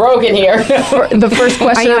me. I'm broken here. The first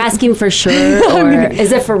question. Are you asking for sure, or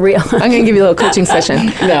is it for real? I'm gonna give you a little coaching session.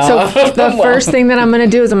 No. So the first thing that I'm gonna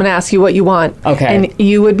do is I'm gonna ask you what you want. Okay. And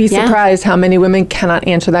you would be surprised how many women cannot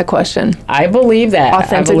answer that question. I believe that.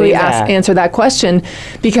 Authentically answer that question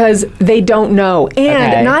because they don't know,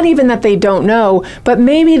 and not even that they don't know, but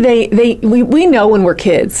maybe we know when we're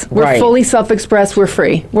kids. We're fully self-expressed. We're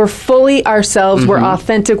free. We're fully ourselves. We're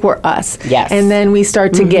authentic. We're us. Yes. And then we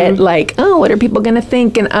start to get like, oh, what are people going to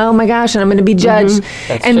think? And oh my gosh, and I'm going to be judged.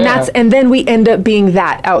 And then we end up being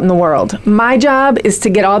that out in the world. My job is to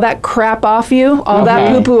get all that crap off you, all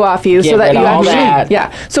that poo-poo off you, so that you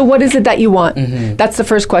actually, So what is it that you want? That's the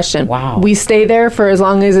first question. Wow. We stay there for as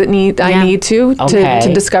long as I need to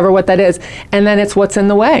discover what that is. And then it's what's in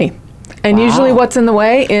the way. And usually what's in the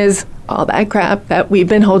way is all that crap that we've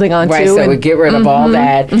been holding on to. Right, so we get rid of all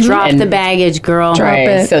that. Drop the baggage, girl. Drop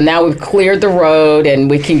it. So now we've cleared the road and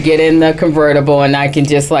we can get in the convertible and I can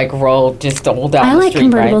just roll just all down the street. I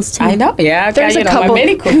like convertibles too. I know, yeah. There's a couple, my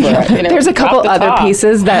Mini Cooper, there's a couple other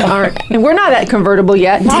pieces that aren't, and we're not at convertible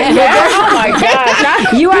yet. Oh my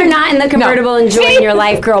gosh. You are not in the convertible enjoying your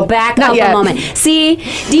life, girl. Back up a moment. See,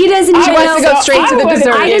 Dee doesn't even know. To go straight to the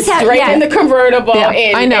dessert. I just have straight in the convertible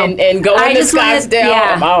and go in the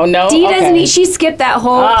Scottsdale. Oh no. Dee doesn't. She skipped that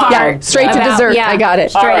whole part. Yeah, straight to dessert. I got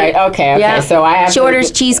it. All right. Okay. Yeah. So I have she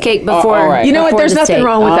orders cheesecake before. You know what? There's nothing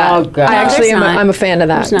wrong with that. Oh, God. I actually I'm a fan of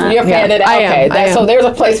that. You're a fan of that. Okay. I am. So there's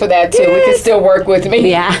a place for that too. We can still work with me.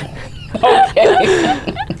 Yeah.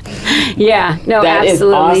 Okay. Yeah. No. That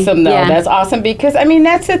absolutely. is awesome, though. Yeah. That's awesome because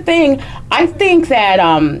that's the thing. I think that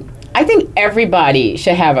I think everybody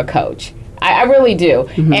should have a coach. I really do.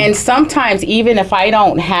 And sometimes even if I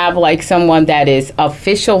don't have someone that is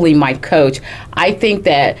officially my coach, I think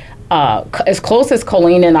that as close as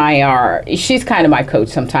Colleen and I are, she's kind of my coach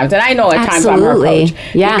sometimes. And I know at times I'm her coach.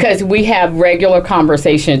 Yeah. Because we have regular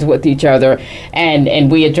conversations with each other and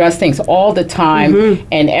we address things all the time.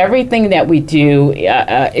 And everything that we do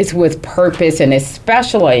is with purpose, and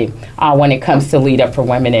especially when it comes to Lead Up for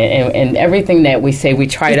Women and everything that we say, we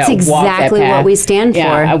try to walk that path. It's exactly what we stand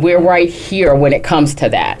for. We're right here when it comes to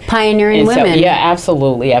that. Pioneering women. Yeah,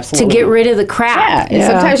 absolutely. To get rid of the crap. Yeah. And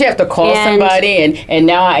sometimes you have to call somebody and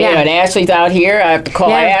now and Ashley's out here. I have to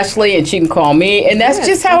call Ashley, and she can call me, and that's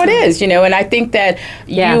just how it is, And I think that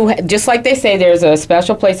you, just like they say, there's a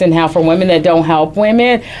special place in hell for women that don't help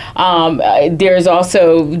women. There's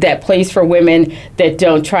also that place for women that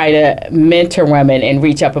don't try to mentor women and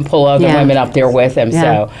reach up and pull other women up there with them.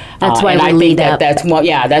 So that's why and we I think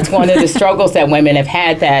that's one of the struggles that women have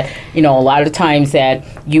had. That a lot of times that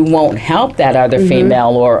you won't help that other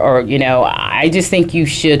female, or I just think you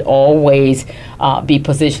should always be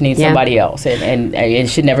positioning somebody else, and it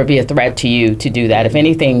should never be a threat to you to do that. If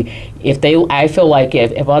anything, I feel like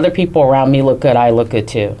if other people around me look good, I look good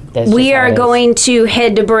too. We are going to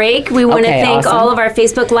head to break. We want to thank all of our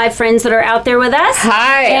Facebook Live friends that are out there with us.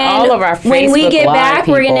 Hi, and all of our Facebook when we get Live back,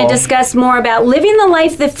 people. We're going to discuss more about living the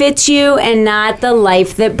life that fits you and not the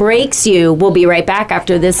life that breaks you. We'll be right back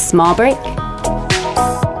after this small break.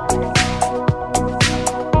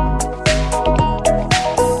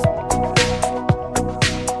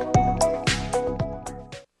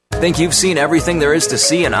 Think you've seen everything there is to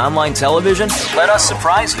see in online television? Let us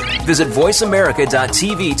surprise you. Visit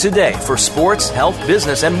voiceamerica.tv today for sports, health,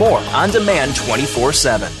 business, and more on demand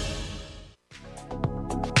 24/7.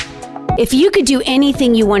 If you could do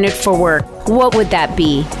anything you wanted for work, what would that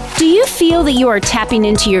be? Do you feel that you are tapping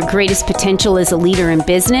into your greatest potential as a leader in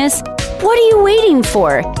business? What are you waiting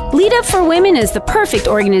for? Lead Up for Women is the perfect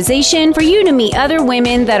organization for you to meet other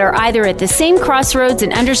women that are either at the same crossroads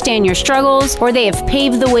and understand your struggles, or they have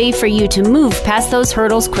paved the way for you to move past those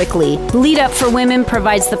hurdles quickly. Lead Up for Women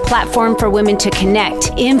provides the platform for women to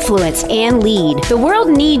connect, influence, and lead. The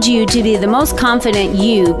world needs you to be the most confident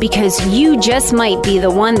you, because you just might be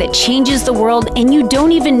the one that changes the world and you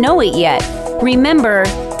don't even know it yet. Remember,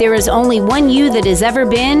 there is only one you that has ever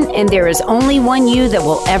been, and there is only one you that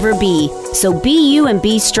will ever be. So be you and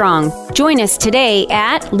be strong. Join us today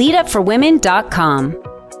at leadupforwomen.com.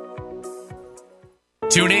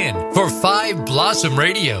 Tune in for 5 Blossom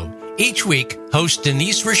Radio. Each week, host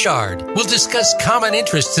Denise Richard will discuss common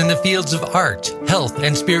interests in the fields of art, health,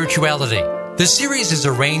 and spirituality. The series is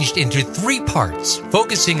arranged into 3 parts,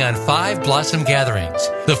 focusing on 5 Blossom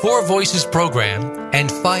gatherings, the 4 Voices program,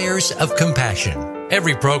 and Fires of Compassion.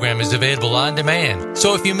 Every program is available on demand,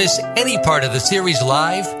 so if you miss any part of the series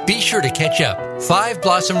live, be sure to catch up. 5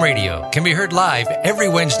 Blossom Radio can be heard live every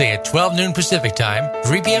Wednesday at 12 noon Pacific Time,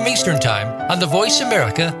 3 p.m. Eastern Time on the Voice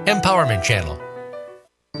America Empowerment Channel.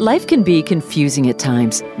 Life can be confusing at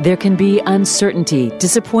times. There can be uncertainty,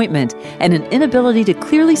 disappointment, and an inability to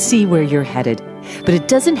clearly see where you're headed. But it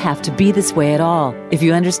doesn't have to be this way at all if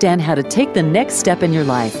you understand how to take the next step in your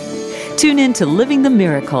life. Tune in to Living the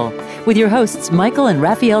Miracle with your hosts Michael and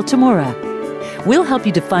Raphael Tamura. We'll help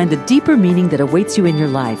you to find the deeper meaning that awaits you in your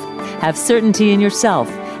life, have certainty in yourself,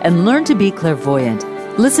 and learn to be clairvoyant.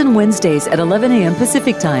 Listen Wednesdays at 11 a.m.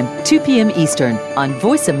 Pacific Time, 2 p.m. Eastern on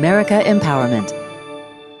Voice America Empowerment.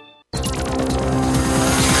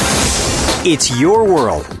 It's your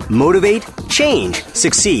world. Motivate, change,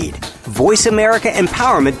 succeed.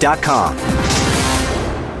 VoiceAmericaEmpowerment.com.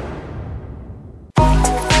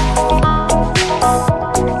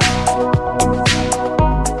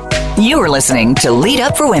 You are listening to Lead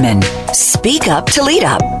Up for Women. Speak up to lead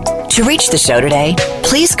up. To reach the show today,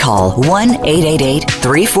 please call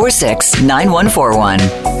 1-888-346-9141.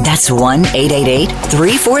 That's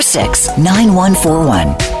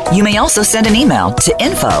 1-888-346-9141. You may also send an email to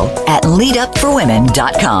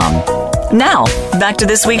info@leadupforwomen.com. Now, back to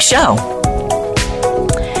this week's show.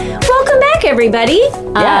 Welcome back, everybody.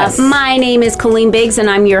 Yes. My name is Colleen Biggs, and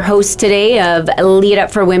I'm your host today of Lead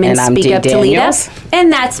Up for Women, and I'm Speak Dee Up to Lead Up.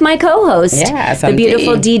 And that's my co-host, the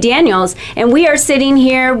beautiful Dee Daniels. And we are sitting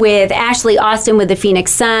here with Ashley Austin with the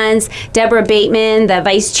Phoenix Suns, Deborah Bateman, the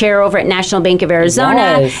vice chair over at National Bank of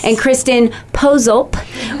Arizona, and Kristen Poczulp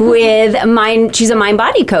with she's a mind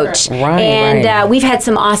body coach. We've had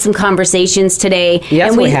some awesome conversations today.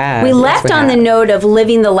 Yes, and we have. We left on the note of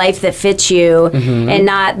living the life that fits you and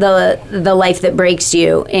not the life that breaks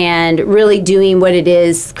you, and really doing what it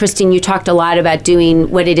is. Kristen, you talked a lot about doing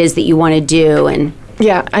what it is that you want to do. And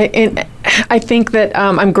yeah, I think that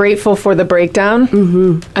I'm grateful for the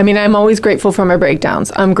breakdown. I mean, I'm always grateful for my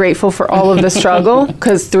breakdowns. I'm grateful for all of the struggle,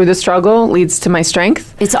 because through the struggle leads to my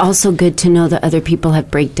strength. It's also good to know that other people have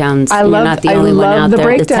breakdowns. You're not the only one out the there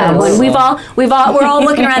breakdowns. we're all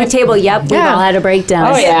looking around the table. Yep, we've all had a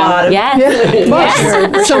breakdown. Oh yeah,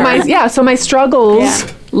 So my struggles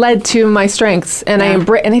led to my strengths, and I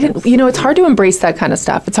didn't. It's hard to embrace that kind of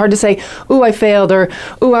stuff. It's hard to say, "Ooh, I failed," or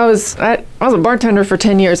 "Ooh, I was a bartender for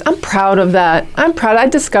 10 years." I'm proud of that. I'm proud. I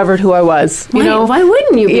discovered who I was. Why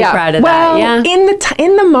wouldn't you be proud of that? Yeah. In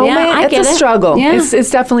the moment, it's a struggle. Yeah.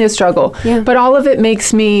 It's definitely a struggle. Yeah. But all of it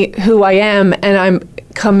makes me who I am, and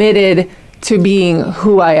committed to being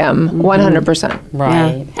who I am 100%.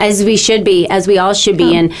 Right. Yeah. As we should be, as we all should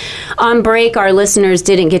be. And on break, our listeners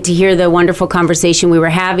didn't get to hear the wonderful conversation we were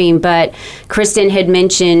having, but Kristen had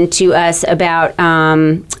mentioned to us about,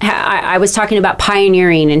 I was talking about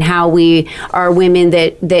pioneering and how we are women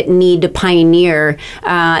that need to pioneer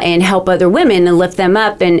and help other women and lift them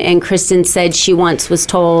up. And Kristen said she once was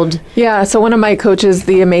told. Yeah, so one of my coaches,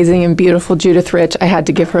 the amazing and beautiful Judith Rich, I had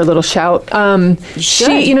to give her a little shout.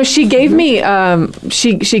 She gave me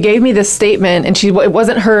she gave me this statement, and it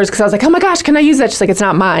wasn't hers because I was like, oh my gosh, can I use that? She's like, it's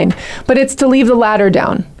not mine, but it's to leave the ladder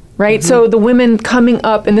down. Right? So the women coming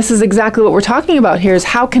up, and this is exactly what we're talking about here, is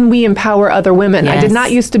how can we empower other women? Yes. I did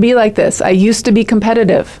not used to be like this. I used to be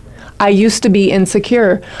competitive. I used to be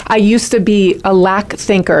insecure. I used to be a lack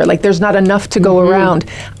thinker, like there's not enough to go around.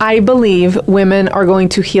 I believe women are going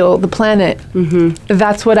to heal the planet.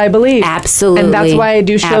 That's what I believe. Absolutely. And that's why I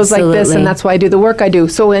do shows like this, and that's why I do the work I do.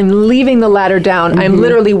 So in leaving the ladder down, I'm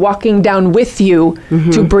literally walking down with you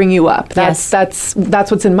to bring you up. That's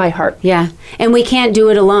what's in my heart. Yeah. And we can't do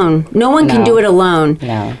it alone. No one can do it alone.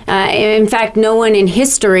 No. In fact, no one in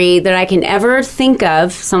history that I can ever think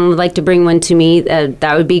of, someone would like to bring one to me,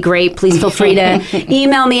 that would be great. Please feel free to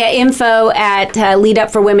email me at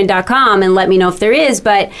info@leadupforwomen.com and let me know if there is.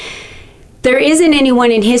 But there isn't anyone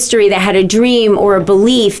in history that had a dream or a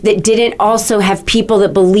belief that didn't also have people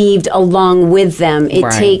that believed along with them. It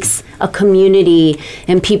takes a community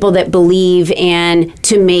and people that believe and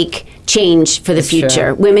to make change for the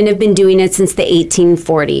future. True. Women have been doing it since the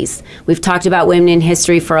 1840s. We've talked about women in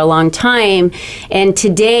history for a long time, and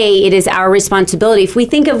today it is our responsibility. If we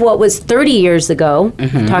think of what was 30 years ago,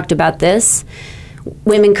 talked about this,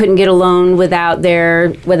 women couldn't get a loan without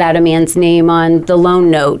a man's name on the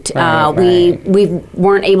loan note. We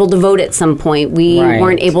weren't able to vote at some point. We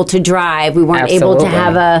weren't able to drive. We weren't able to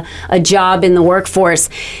have a job in the workforce.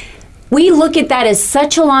 We look at that as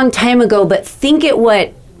such a long time ago, but think at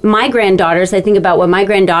what my granddaughters, I think about what my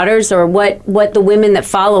granddaughters or what the women that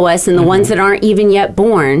follow us and the ones that aren't even yet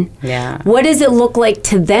born, what does it look like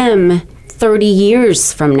to them 30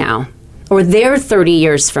 years from now? Or their 30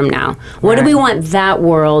 years from now? What do we want that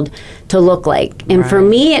world to look like? And for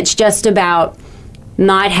me, it's just about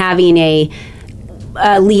not having a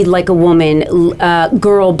lead like a woman,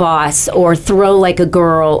 girl boss, or throw like a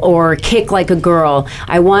girl, or kick like a girl.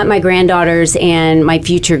 I want my granddaughters and my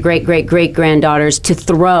future great-great-great-granddaughters to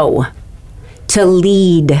throw, to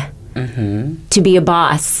lead, to be a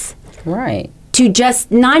boss. Right. To just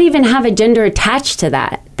not even have a gender attached to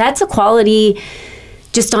that. That's a quality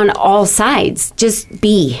just on all sides. Just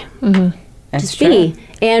be. Just be.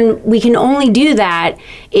 And we can only do that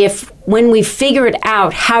when we figured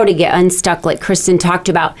out how to get unstuck, like Kristen talked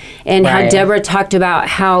about, and how Deborah talked about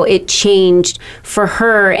how it changed for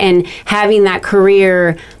her, and having that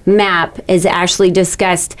career map, as Ashley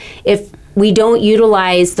discussed. If we don't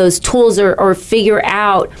utilize those tools or figure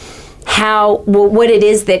out what it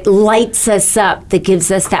is that lights us up, that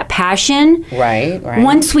gives us that passion.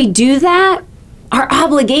 Once we do that, our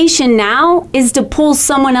obligation now is to pull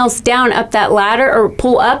someone else down up that ladder, or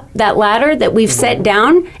pull up that ladder that we've set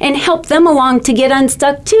down, and help them along to get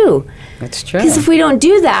unstuck too. That's true. Because if we don't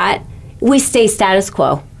do that, we stay status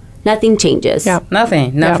quo. Nothing changes. Yeah.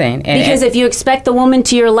 Nothing. Because if you expect the woman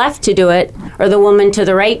to your left to do it, or the woman to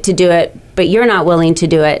the right to do it, but you're not willing to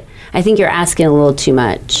do it, I think you're asking a little too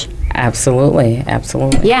much. Absolutely.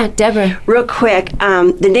 Yeah, Deborah. Real quick,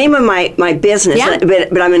 the name of my business,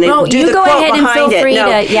 but I'm going to do the go quote ahead behind and feel free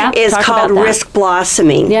it. Is called Risk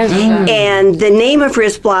Blossoming. Yeah. And the name of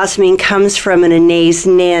Risk Blossoming comes from an Anais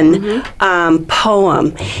Nin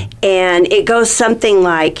poem. And it goes something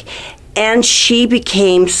like, and she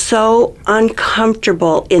became so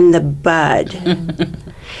uncomfortable in the bud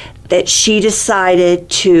that she decided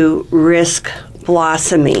to risk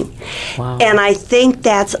blossoming. Wow. And I think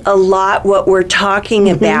that's a lot what we're talking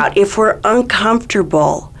about. If we're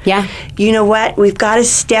uncomfortable, you know what? We've got to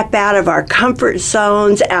step out of our comfort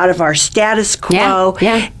zones, out of our status quo,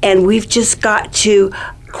 and we've just got to,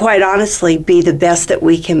 quite honestly, be the best that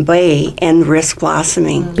we can be and risk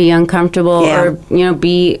blossoming. Be uncomfortable, or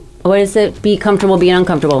be... What is it? Be comfortable being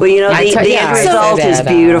uncomfortable. Well, the end result is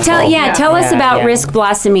beautiful. Tell us about Risk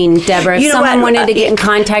Blossoming, Deborah. If someone wanted to get in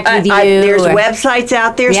contact with you. There's websites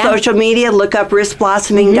out there, social media. Look up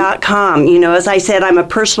riskblossoming.com. You know, as I said, I'm a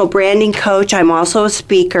personal branding coach. I'm also a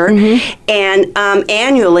speaker. And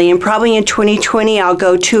annually, and probably in 2020, I'll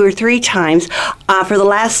go 2 or 3 times. For the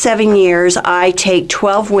last 7 years, I take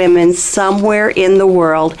 12 women somewhere in the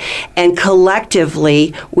world, and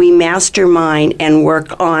collectively, we mastermind and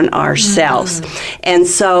work on than ourselves. And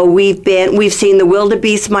so we've seen the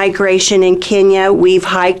wildebeest migration in Kenya. We've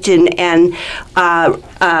hiked and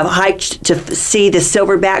hiked to see the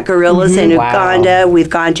silverback gorillas in Uganda. We've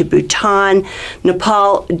gone to Bhutan,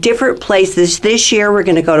 Nepal, different places. This year we're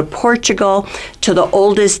going to go to Portugal, to the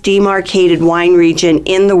oldest demarcated wine region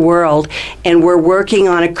in the world, and we're working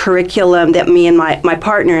on a curriculum that me and my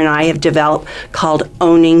partner and I have developed called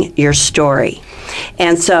Owning Your Story.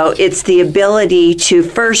 And so it's the ability to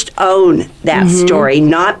first own that story,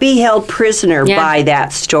 not be held prisoner by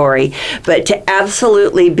that story, but to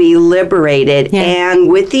absolutely be liberated and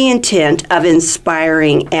with the intent of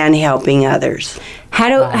inspiring and helping others.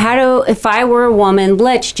 How do if I were a woman,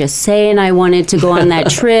 let's just say, and I wanted to go on that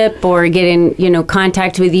trip or get in,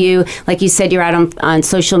 contact with you, like you said, you're out on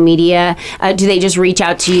social media. Do they just reach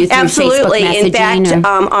out to you through Absolutely. Facebook messaging? In fact,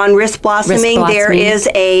 on Risk Blossoming, there is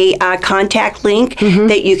a contact link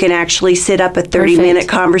that you can actually set up a 30-minute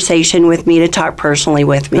conversation with me to talk personally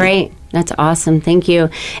with me. Great. That's awesome. Thank you.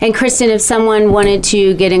 And Kristen, if someone wanted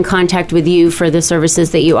to get in contact with you for the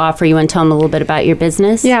services that you offer, you want to tell them a little bit about your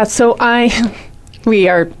business? Yeah, so we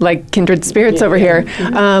are like kindred spirits over here.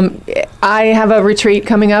 I have a retreat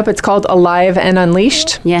coming up. It's called Alive and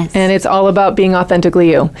Unleashed. Yes. And it's all about being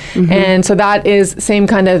authentically you. And so that is same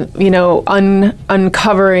kind of,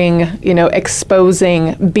 uncovering,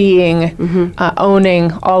 exposing, being,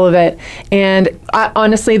 owning all of it. And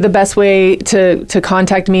honestly, the best way to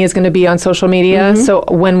contact me is going to be on social media. So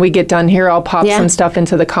when we get done here, I'll pop some stuff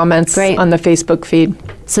into the comments on the Facebook feed.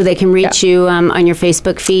 So they can reach you on your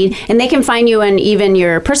Facebook feed, and they can find you on even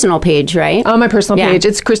your personal page, right? On my personal page.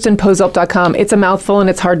 It's KristenPoczulp.com. It's a mouthful and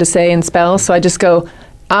it's hard to say and spell, so I just go,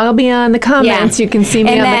 I'll be on the comments. You can see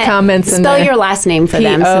me on the comments. Spell your last name for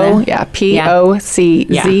them. Poczulp.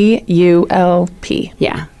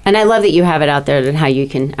 Yeah. And I love that you have it out there and how you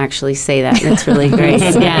can actually say that. That's really great.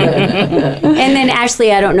 And then,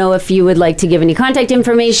 Ashley, I don't know if you would like to give any contact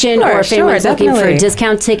information or if anyone's looking for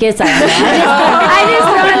discount tickets. I just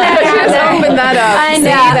opened that up. And,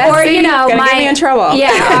 get me in trouble.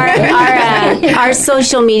 Yeah, our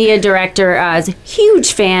social media director is a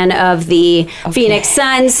huge fan of the Phoenix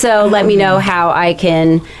Suns, so let me know how I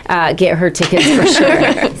can get her tickets for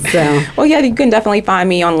sure. So, well, you can definitely find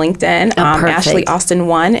me on LinkedIn, Ashley Austin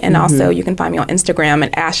 1. And also you can find me on Instagram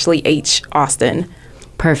at Ashley H. Austin.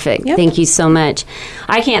 Perfect. Yep. Thank you so much.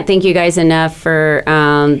 I can't thank you guys enough for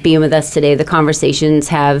being with us today. The conversations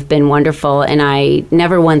have been wonderful, and I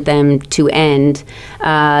never want them to end.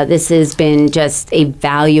 This has been just a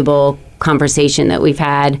valuable conversation that we've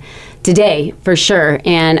had today, for sure.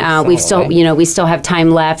 And we still have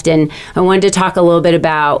time left. And I wanted to talk a little bit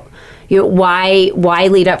about why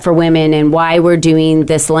Lead Up for Women and why we're doing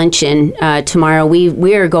this luncheon tomorrow.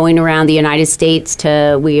 We are going around the United States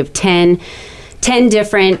we have 10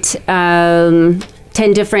 different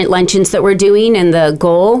luncheons that we're doing, and the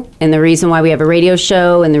goal and the reason why we have a radio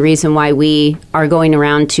show and the reason why we are going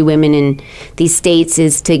around to women in these states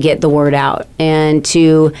is to get the word out and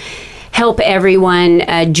to help everyone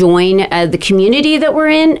join the community that we're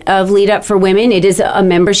in of Lead Up for Women. It is a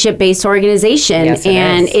membership-based organization,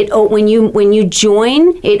 and when you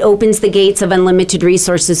join, it opens the gates of unlimited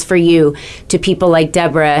resources for you to people like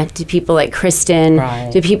Deborah, to people like Kristen,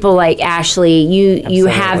 to people like Ashley. You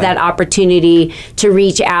have that opportunity to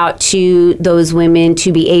reach out to those women,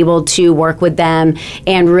 to be able to work with them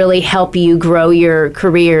and really help you grow your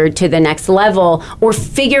career to the next level or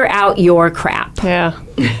figure out your crap.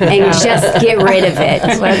 And just get rid of it.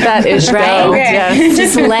 Let that issue go.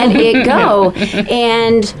 Just let it go.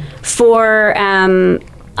 And for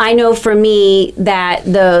I know for me that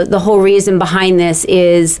the whole reason behind this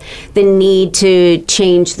is the need to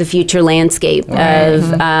change the future landscape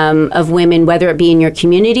of women, whether it be in your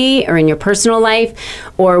community or in your personal life,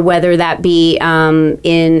 or whether that be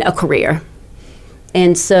in a career.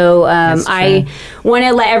 And so I want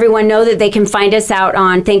to let everyone know that they can find us out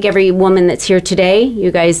on Thank Every Woman That's Here Today.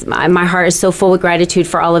 You guys, my heart is so full with gratitude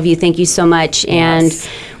for all of you. Thank you so much. And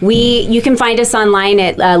you can find us online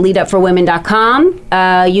at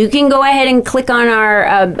leadupforwomen.com. You can go ahead and click on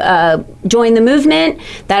our Join the Movement.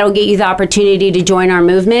 That'll get you the opportunity to join our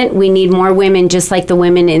movement. We need more women just like the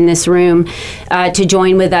women in this room to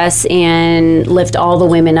join with us and lift all the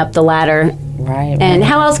women up the ladder. And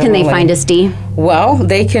how else can they find us, Dee? Well,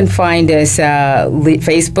 they can find us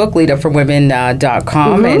Facebook,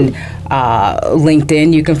 leadupforwomen.com, and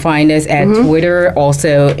LinkedIn. You can find us at Twitter,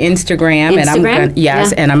 also Instagram. And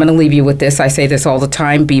I'm going to leave you with this. I say this all the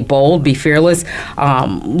time: be bold, be fearless,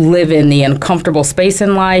 live in the uncomfortable space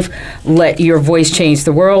in life. Let your voice change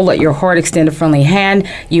the world. Let your heart extend a friendly hand.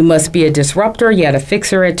 You must be a disruptor, yet a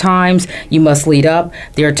fixer at times. You must lead up.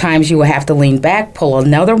 There are times you will have to lean back, pull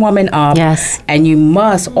another woman up. Yes. And you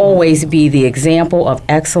must always be the example of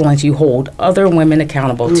excellence you hold other women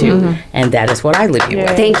accountable to. And that is what I live you with.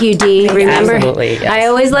 Thank you, Dee. Remember, absolutely, yes. I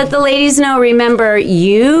always let the ladies know, remember,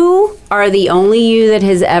 you are the only you that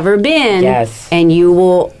has ever been. Yes. And you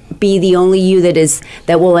will be the only you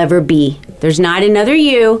that will ever be. There's not another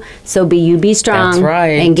you, so be you, be strong. That's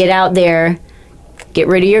right. And get out there. Get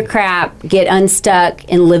rid of your crap, get unstuck,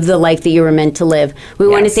 and live the life that you were meant to live. We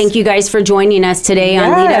want to thank you guys for joining us today on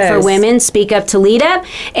Lead Up for Women, Speak Up to Lead Up.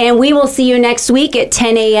 And we will see you next week at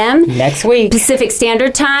 10 a.m. Next week. Pacific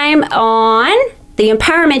Standard Time on the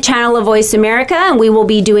Empowerment Channel of Voice America. And we will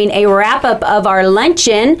be doing a wrap-up of our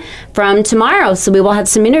luncheon from tomorrow. So we will have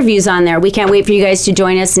some interviews on there. We can't wait for you guys to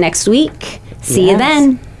join us next week. See you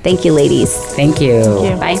then. Thank you, ladies. Thank you.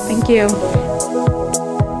 Bye. Thank you.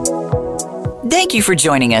 Thank you for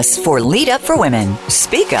joining us for Lead Up for Women.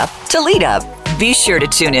 Speak Up to Lead Up. Be sure to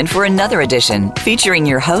tune in for another edition featuring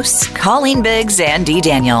your hosts, Colleen Biggs and Dee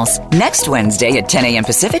Daniels, next Wednesday at 10 a.m.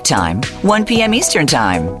 Pacific Time, 1 p.m. Eastern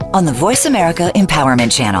Time on the Voice America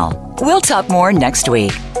Empowerment Channel. We'll talk more next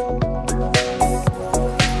week.